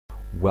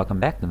Welcome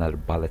back to another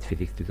bullet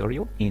physics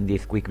tutorial. In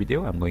this quick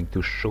video I'm going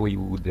to show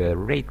you the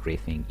ray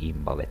tracing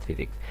in bullet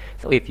physics.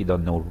 So if you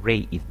don't know,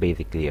 ray is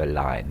basically a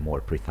line, more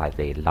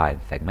precisely a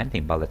line segment.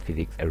 In bullet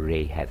physics a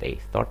ray has a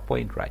start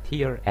point right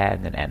here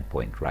and an end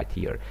point right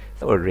here.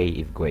 So a ray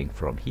is going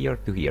from here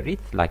to here.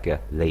 It's like a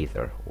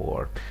laser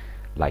or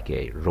like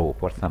a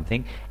rope or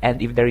something,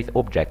 and if there is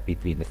object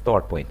between the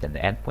start point and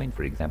the end point,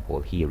 for example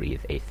here is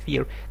a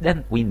sphere,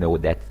 then we know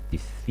that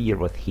this sphere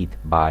was hit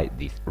by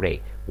this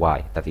ray.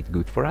 Why does it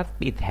good for us?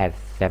 It has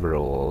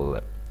several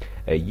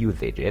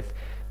usages.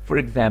 For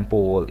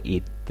example,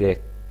 it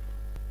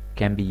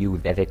can be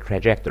used as a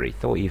trajectory.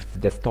 So if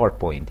the start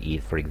point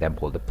is, for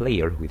example, the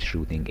player who is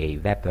shooting a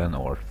weapon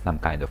or some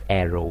kind of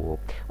arrow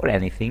or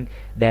anything,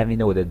 then we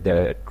know that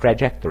the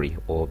trajectory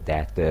of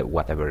that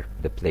whatever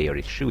the player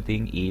is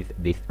shooting is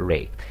this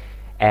ray,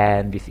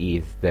 and this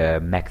is the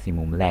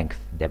maximum length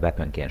the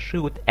weapon can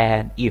shoot.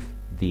 And if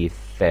this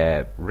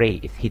ray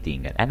is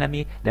hitting an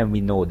enemy, then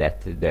we know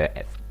that the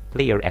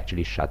player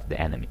actually shot the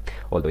enemy,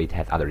 although it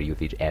has other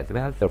usage as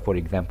well. So for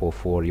example,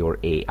 for your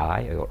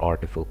AI or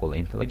artificial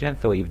intelligence,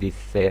 so if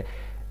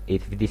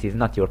this is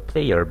not your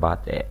player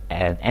but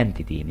an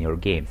entity in your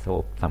game,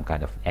 so some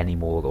kind of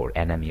animal or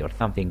enemy or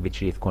something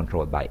which is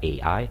controlled by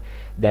AI,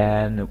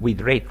 then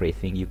with ray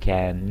tracing you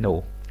can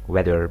know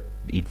whether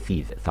it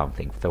sees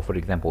something. So for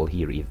example,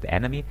 here is the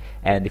enemy,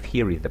 and if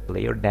here is the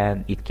player,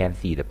 then it can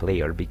see the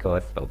player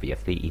because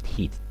obviously it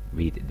hits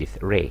with this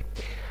ray.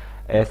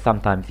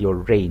 Sometimes your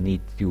ray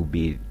needs to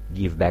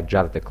give back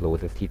just the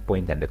closest hit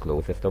point and the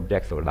closest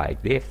object, so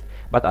like this,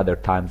 but other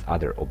times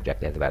other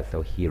object as well.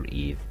 So here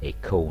is a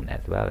cone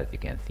as well. As you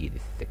can see,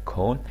 this is a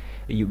cone.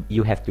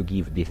 You have to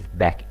give this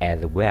back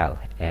as well,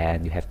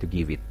 and you have to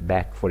give it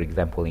back, for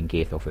example, in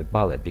case of a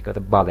bullet, because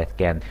a bullet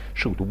can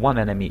shoot one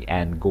enemy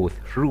and go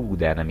through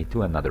the enemy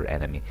to another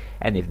enemy,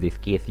 and in this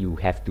case you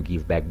have to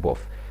give back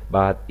both.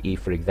 But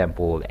if, for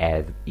example,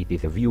 as it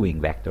is a viewing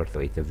vector,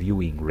 so it's a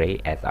viewing ray,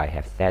 as I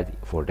have said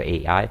for the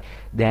AI,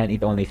 then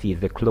it only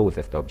sees the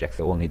closest object,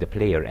 so only the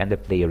player, and the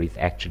player is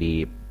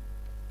actually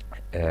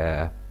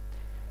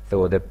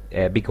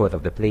because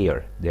of the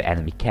player, the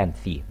enemy can't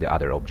see the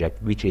other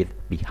object, which is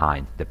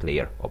behind the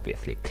player,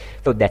 obviously.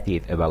 So that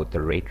is about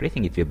the ray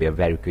tracing. It will be a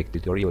very quick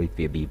tutorial. It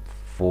will be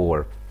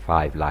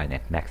 4-5 lines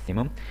at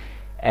maximum.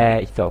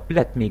 So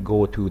let me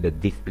go to the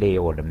display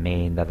or the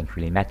main, doesn't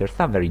really matter,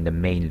 somewhere in the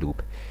main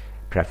loop.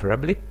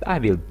 Preferably, I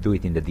will do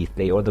it in the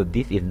display, although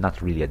this is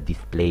not really a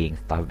displaying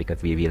stuff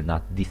because we will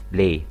not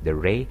display the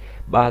ray,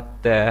 but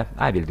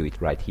I will do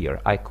it right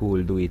here. I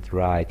could do it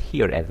right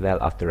here as well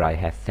after I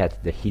have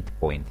set the hit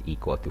point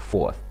equal to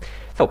 4.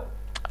 So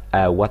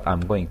what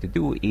I'm going to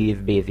do is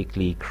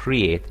basically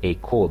create a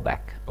callback.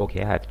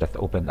 Okay, I have just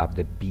opened up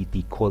the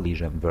BT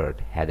collision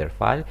word header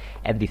file,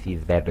 and this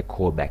is where the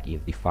callback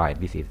is defined.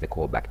 This is the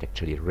callback,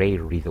 actually, ray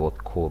result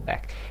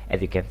callback.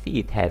 As you can see,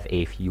 it has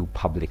a few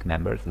public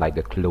members like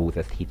the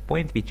closest hit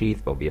point, which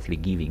is obviously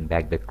giving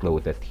back the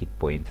closest hit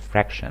point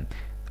fraction.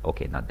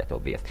 Okay, not that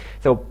obvious.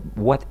 So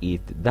what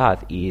it does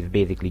is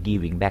basically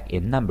giving back a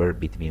number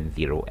between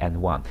 0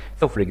 and 1.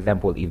 So for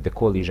example, if the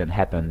collision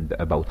happened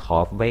about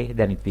halfway,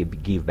 then it will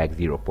give back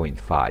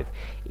 0.5.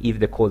 If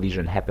the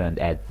collision happened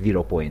at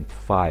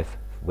 0.5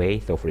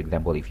 way, so for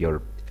example, if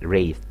your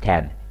ray is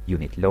 10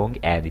 unit long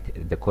and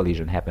the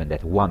collision happened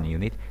at 1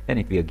 unit, then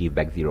it will give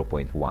back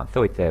 0.1.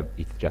 So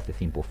it's just a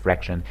simple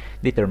fraction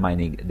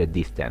determining the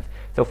distance.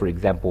 So for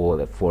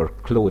example, for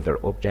closer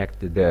object,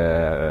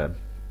 the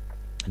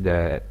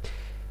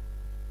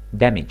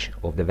damage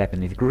of the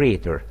weapon is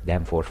greater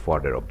than for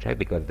farther object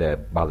because the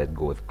bullet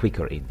goes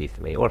quicker in this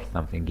way or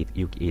something. It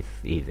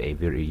is a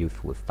very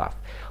useful stuff.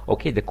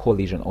 Okay, the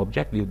collision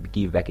object will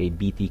give back a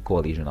BT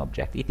collision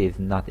object. It is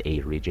not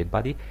a rigid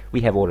body.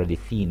 We have already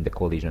seen the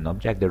collision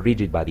object. The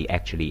rigid body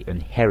actually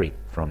inherits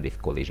from this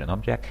collision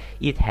object.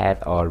 It has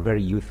a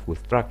very useful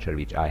structure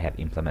which I have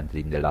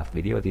implemented in the last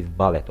video, this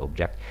bullet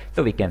object.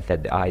 So we can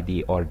set the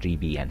ID,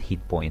 RGB and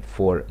hit point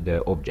for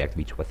the object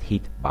which was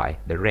hit by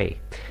the ray.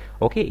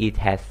 Okay, it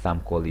has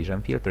some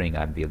collision filtering.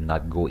 I will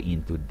not go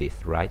into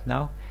this right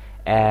now.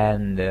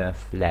 And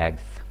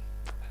flags,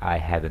 I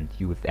haven't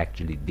used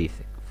actually these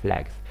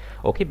flags.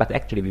 Okay, but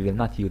actually we will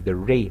not use the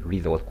ray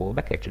result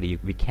callback. Actually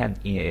we can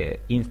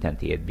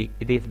instantiate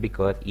this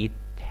because it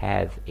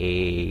has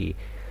a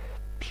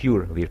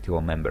pure virtual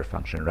member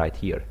function right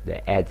here,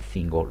 the add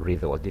single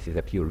result. This is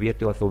a pure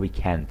virtual, so we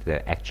can't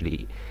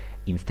actually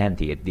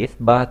instantiate this,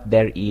 but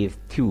there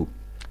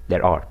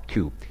are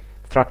two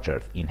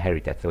structures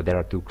inherited. So there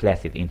are two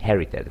classes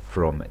inherited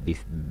from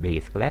this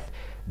base class.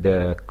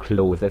 The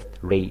closest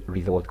ray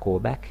result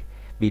callback,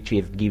 which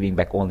is giving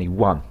back only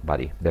one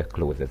body, the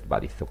closest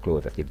body. So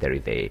closest, if there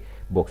is a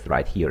box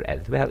right here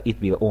as well, it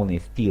will only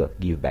still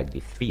give back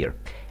this sphere.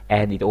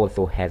 And it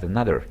also has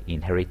another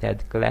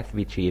inherited class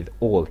which is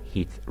all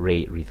hits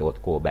ray result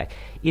callback.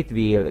 It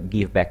will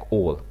give back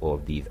all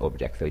of these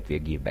objects, so it will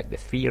give back the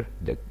sphere,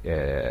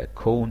 the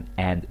cone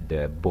and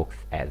the box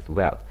as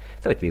well.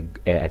 So it will,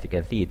 as you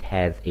can see, it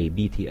has a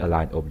BT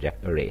aligned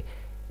object array.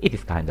 It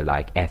is kind of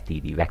like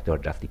std vector,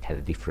 just it has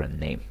a different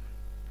name.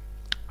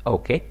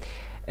 Okay,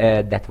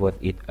 that was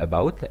it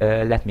about.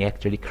 Let me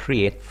actually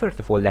create, first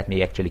of all, let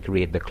me actually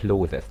create the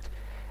closest,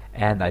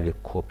 and I will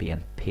copy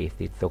and paste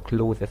it. So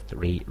closest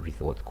ray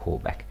result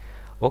callback.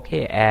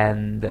 Okay,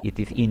 and it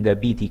is in the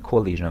BT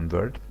collision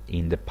word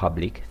in the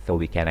public, so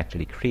we can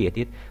actually create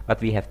it, but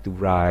we have to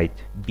write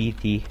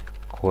BT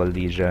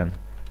collision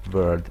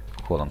word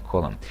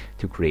colon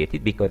to create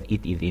it, because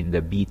it is in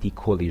the BT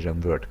collision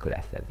word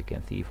class. As you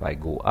can see, if I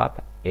go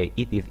up,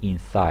 it is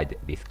inside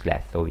this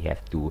class, so we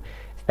have to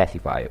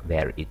specify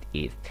where it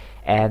is.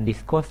 And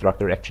this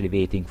constructor actually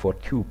waiting for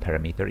two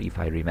parameter, if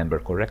I remember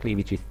correctly,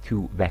 which is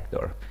two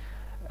vector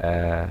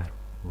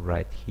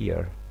right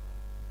here.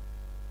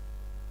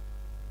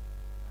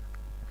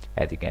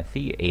 As you can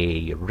see,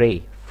 a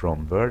ray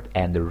from word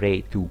and a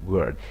ray to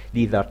word.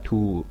 These are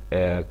two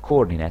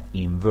coordinates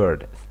in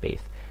word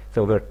space.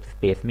 So word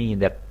space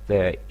means that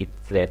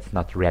it's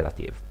not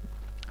relative.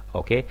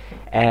 Okay,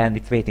 and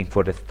it's waiting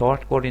for the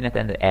start coordinate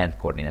and the end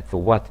coordinate. So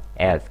what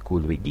else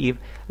could we give?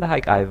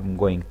 Like, I'm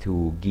going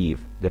to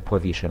give the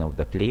position of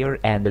the player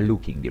and the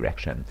looking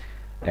direction.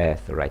 So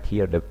right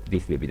here,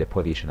 this will be the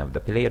position of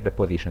the player, the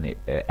position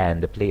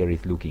and the player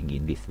is looking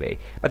in this way.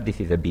 But this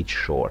is a bit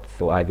short,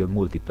 so I will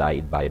multiply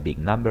it by a big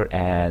number,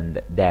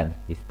 and then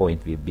this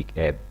point will be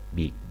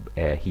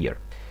here.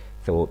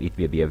 So it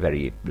will be a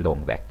very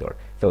long vector.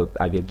 So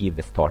I will give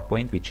the start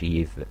point, which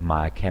is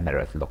my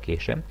camera's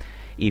location.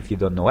 If you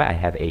don't know, I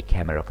have a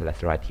camera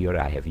class right here.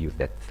 I have used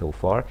that so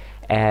far,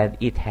 and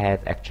it has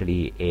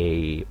actually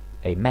a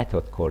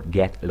method called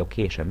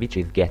getLocation, which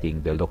is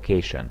getting the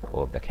location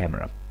of the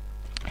camera.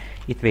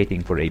 It's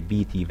waiting for a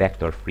BT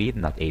vector free,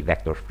 not a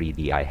vector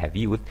 3D I have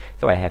used,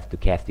 so I have to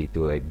cast it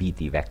to a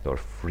BT vector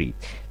free.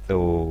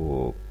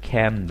 So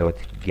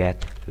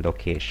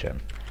cam.getLocation,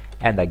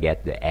 and I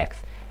get the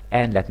X.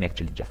 And let me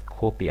actually just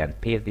copy and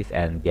paste this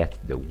and get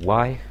the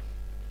Y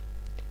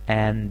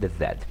and the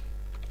Z.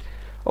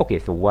 Okay,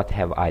 so what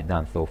have I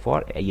done so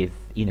far is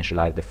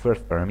initialize the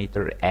first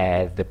parameter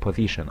as the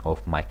position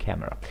of my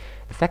camera.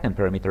 The second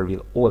parameter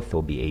will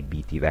also be a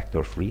BT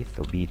vector free,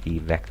 so BT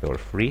vector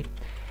free,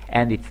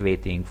 and it's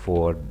waiting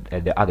for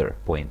the other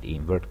point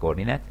in word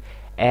coordinates.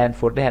 And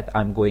for that,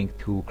 I'm going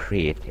to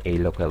create a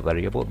local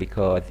variable,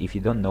 because if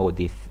you don't know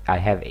this, I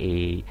have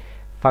a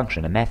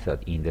function, a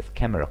method in this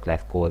camera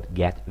class called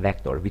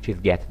getVector, which is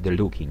get the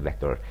looking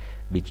vector,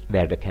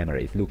 where the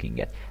camera is looking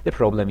at. The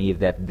problem is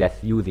that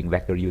this using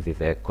vector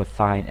uses a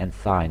cosine and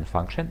sine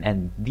function,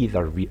 and these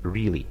are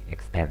really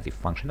expensive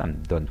function. I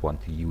don't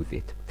want to use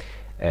it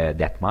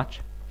that much,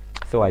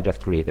 so I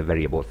just create a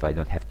variable so I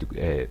don't have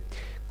to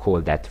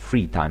call that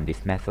 3 times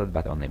this method,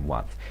 but only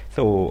once.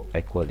 So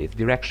I call this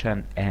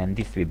direction, and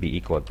this will be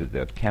equal to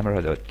the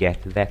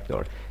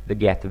camera.getVector. The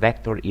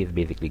getVector is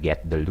basically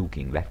get the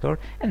looking vector,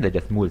 and I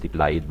just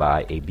multiply it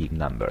by a big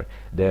number.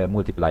 The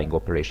multiplying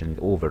operation is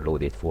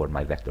overloaded for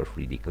my vector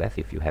 3D class,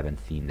 if you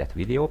haven't seen that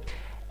video.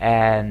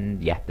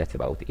 And yeah, that's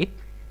about it.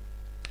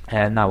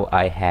 And now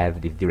I have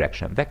this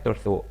direction vector,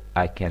 so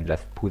I can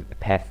just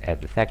pass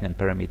as the second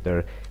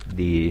parameter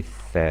this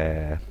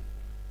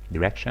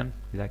direction.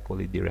 Did I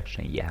call it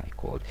direction? Yeah, I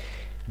called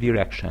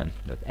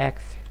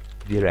direction.x,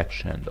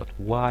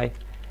 direction.y,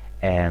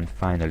 and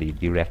finally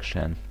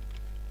direction.z.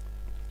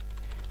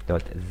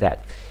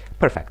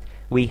 Perfect.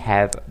 We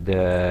have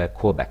the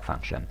callback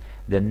function.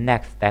 The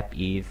next step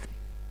is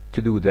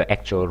to do the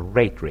actual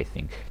ray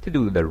tracing. To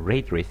do the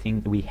ray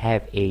tracing, we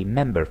have a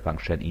member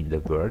function in the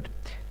word.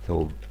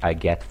 So I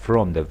get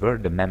from the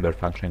word the member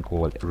function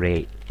called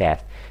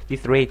raytrace.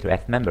 This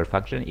raytrace member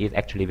function is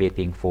actually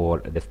waiting for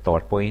the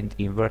start point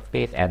in word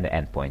space and the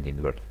end point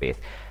in word space,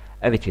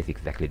 which is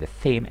exactly the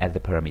same as the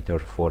parameter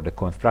for the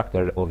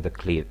constructor of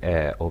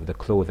the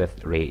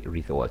closest ray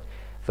result.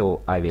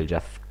 So I will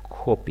just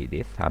copy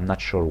this. I'm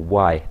not sure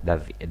why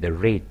does the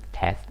ray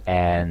test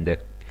and the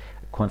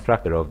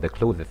constructor of the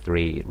closest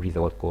ray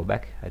result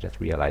callback. I just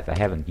realized I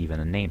haven't given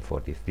a name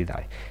for this, did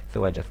I?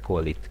 So I just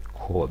call it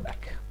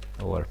callback,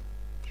 or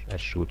I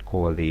should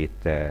call it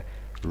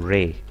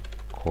ray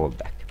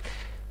callback.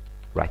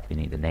 Right, we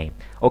need a name.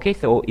 Okay,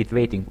 so it's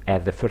waiting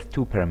as the first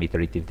two parameter.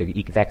 It is the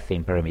exact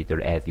same parameter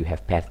as you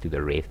have passed to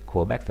the ray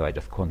callback, so I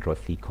just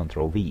Ctrl+C,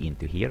 Ctrl+V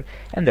into here,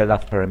 and the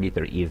last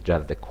parameter is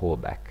just the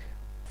callback.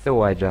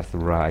 So I just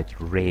write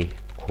ray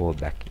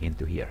callback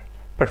into here.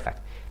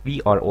 Perfect. We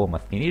are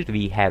almost finished.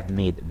 We have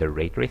made the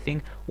ray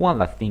tracing. One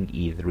last thing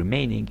is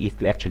remaining, is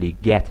to actually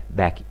get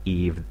back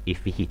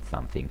if we hit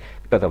something,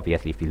 because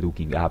obviously if we're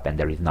looking up and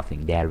there is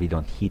nothing there, we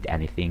don't hit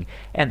anything,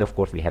 and of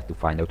course we have to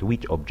find out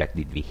which object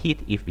did we hit,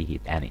 if we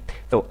hit any.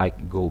 So I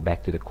go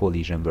back to the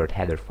collision word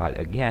header file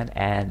again,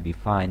 and we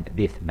find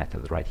this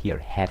method right here,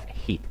 has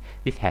hit.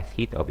 This has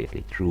hit,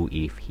 obviously true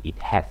if it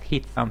has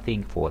hit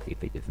something, false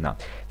if it is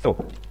not.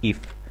 So if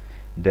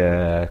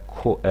the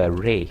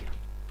ray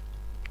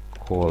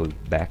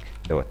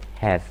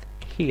callback.has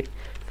hit,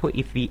 so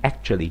if we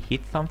actually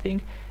hit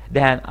something,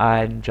 then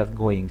I'm just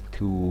going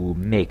to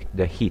make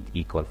the hit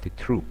equal to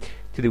true.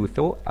 To do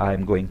so,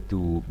 I'm going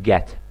to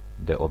get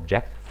the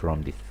object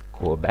from this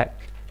callback.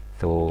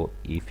 So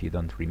if you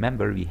don't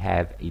remember, we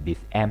have this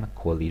M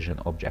collision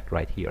object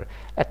right here.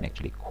 Let me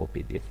actually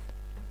copy this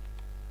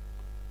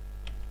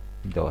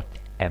dot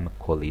M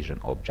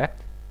collision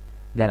object.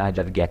 Then I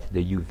just get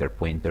the user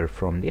pointer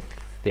from this,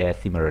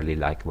 similarly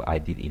like what I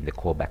did in the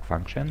callback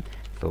function.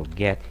 So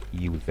get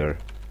user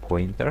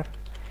pointer,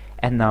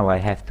 and now I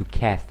have to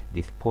cast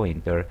this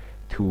pointer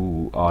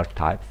to our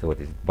type, so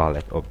this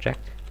bullet object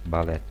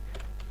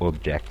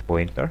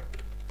pointer.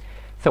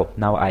 So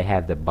now I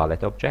have the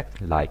bullet object,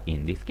 like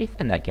in this case,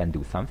 and I can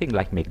do something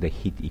like make the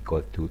hit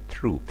equal to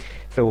true.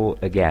 So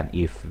again,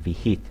 if we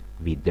hit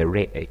with the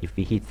ray, if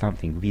we hit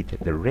something with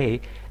the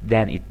ray,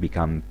 then it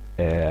becomes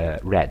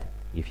red,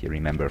 if you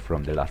remember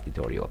from the last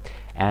tutorial.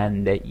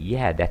 And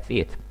yeah, that's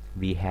it.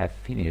 We have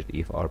finished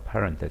if our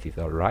parentheses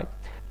are right.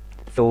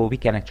 So we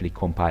can actually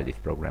compile this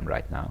program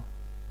right now.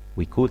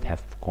 We could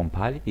have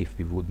compiled it if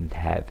we wouldn't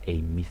have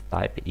a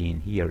mistype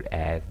in here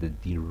as the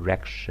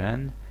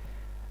direction.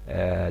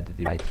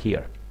 Right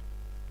here,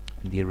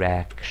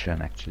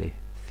 direction actually,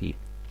 C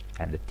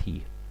and the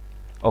T.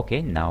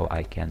 Okay, now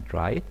I can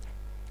try it,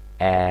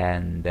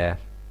 and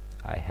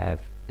I have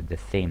the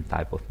same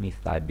type of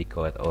mistype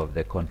because of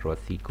the Control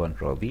C,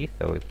 Control V,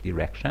 so it's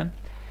direction.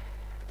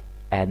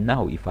 And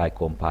now if I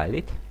compile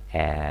it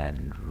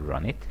and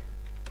run it,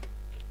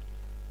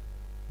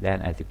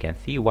 then as you can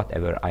see,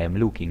 whatever I am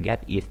looking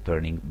at is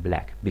turning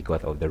black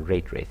because of the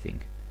ray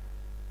tracing.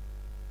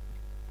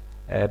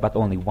 But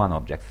only one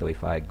object, so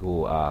if I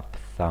go up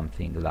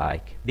something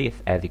like this,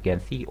 as you can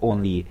see,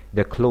 only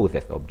the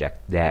closest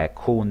object, the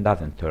cone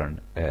doesn't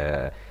turn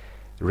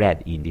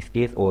red in this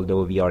case,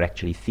 although we are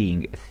actually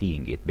seeing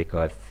it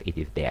because it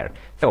is there.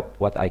 So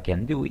what I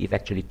can do is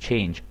actually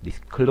change this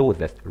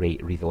closest ray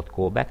result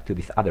callback to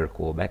this other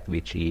callback,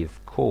 which is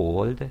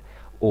called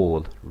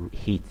all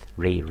hits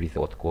ray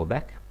result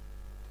callback,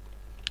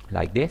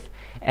 like this,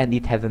 and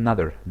it has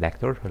another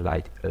vector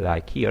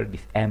like here,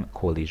 this M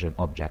collision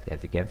object.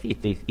 As you can see,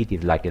 it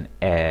is like an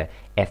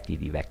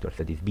STD vector.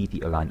 So this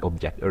BT aligned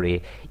object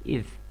array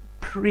is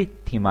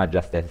pretty much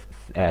just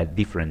a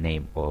different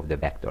name of the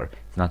vector.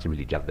 It's not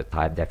really just the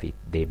type.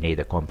 They made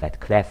a complete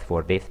class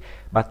for this,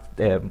 but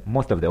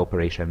most of the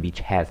operation which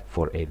has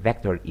for a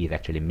vector is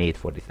actually made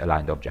for this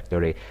aligned object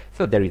array.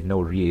 So there is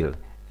no real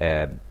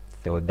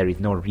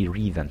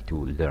reason to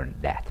learn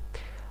that.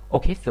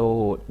 Okay,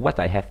 so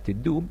what I have to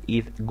do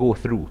is go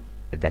through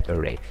that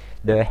array.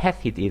 The has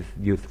hit is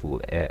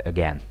useful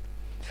again.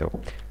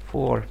 So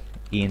for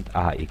int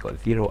I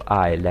equals 0,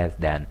 I less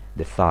than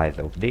the size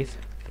of this,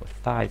 so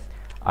size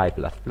I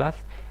plus plus,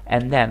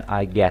 and then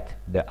I get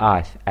the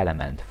ith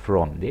element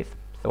from this.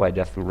 So I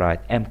just write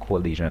M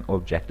collision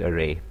object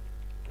array,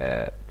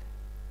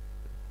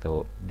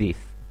 so this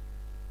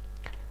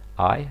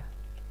I,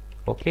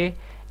 okay.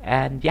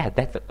 And yeah,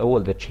 that's all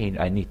the change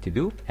I need to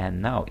do.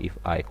 And now if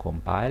I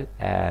compile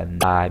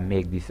and I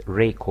make this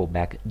ray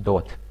callback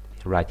dot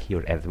right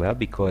here as well,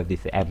 because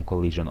this M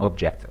collision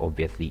object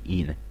obviously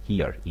in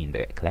here in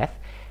the class.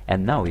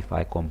 And now if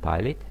I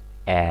compile it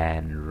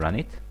and run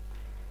it,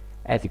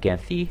 as you can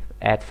see,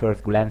 at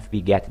first glance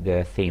we get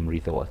the same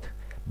result.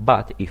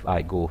 But if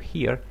I go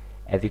here,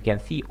 as you can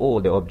see,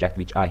 all the objects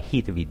which I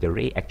hit with the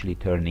ray actually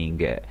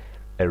turning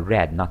a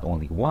red, not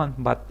only one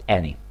but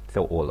any,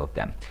 so all of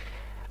them.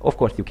 Of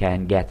course, you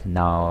can get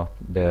now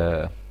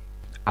the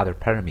other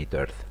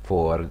parameters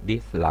for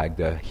this, like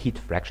the hit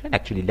fraction.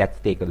 Actually,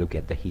 let's take a look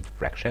at the hit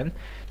fraction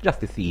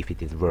just to see if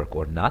it is work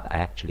or not.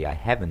 I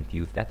haven't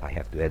used that, I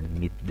have to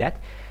admit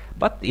that,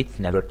 but it's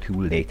never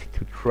too late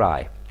to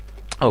try.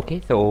 Okay,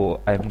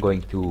 so I'm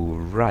going to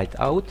write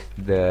out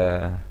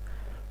the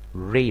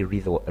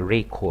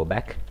ray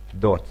callback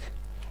dot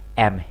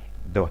m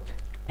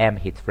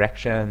hit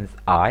fractions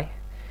I.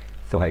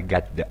 So I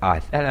got the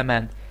ith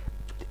element.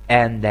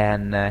 And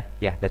then,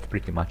 yeah, that's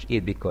pretty much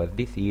it, because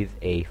this is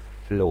a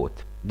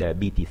float, the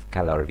BT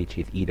scalar, which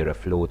is either a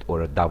float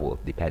or a double,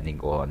 depending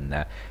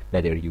on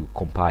whether you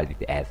compile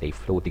it as a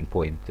floating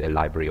point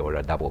library or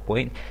a double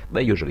point,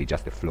 but usually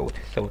just a float.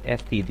 So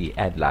std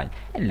endline,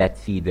 and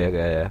let's see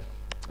the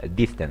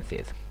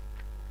distances.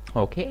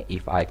 Okay,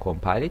 if I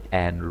compile it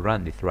and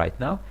run this right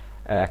now,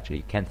 actually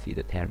you can't see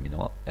the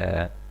terminal,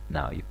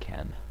 now you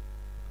can.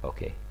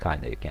 Okay,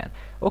 kinda you can.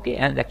 Okay,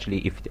 and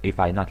actually if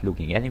I'm not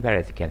looking anywhere,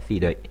 as you can see,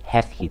 the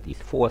has hit is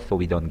 4, so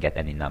we don't get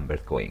any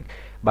numbers going.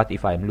 But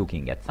if I'm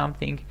looking at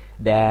something,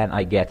 then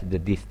I get the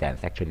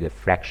distance, actually the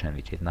fraction,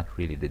 which is not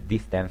really the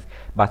distance,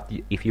 but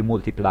if you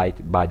multiply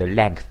it by the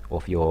length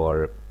of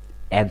your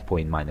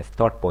endpoint minus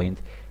start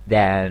point,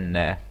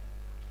 then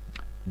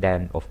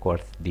of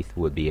course this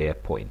would be a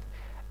point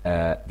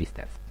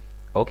distance.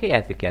 Okay,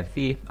 as you can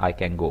see, I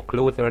can go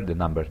closer, the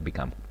numbers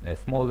become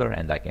smaller,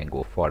 and I can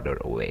go farther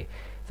away.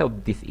 So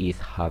this is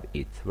how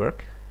it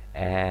works,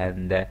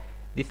 and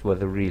this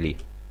was really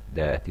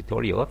the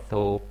tutorial.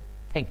 So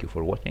thank you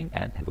for watching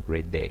and have a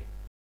great day.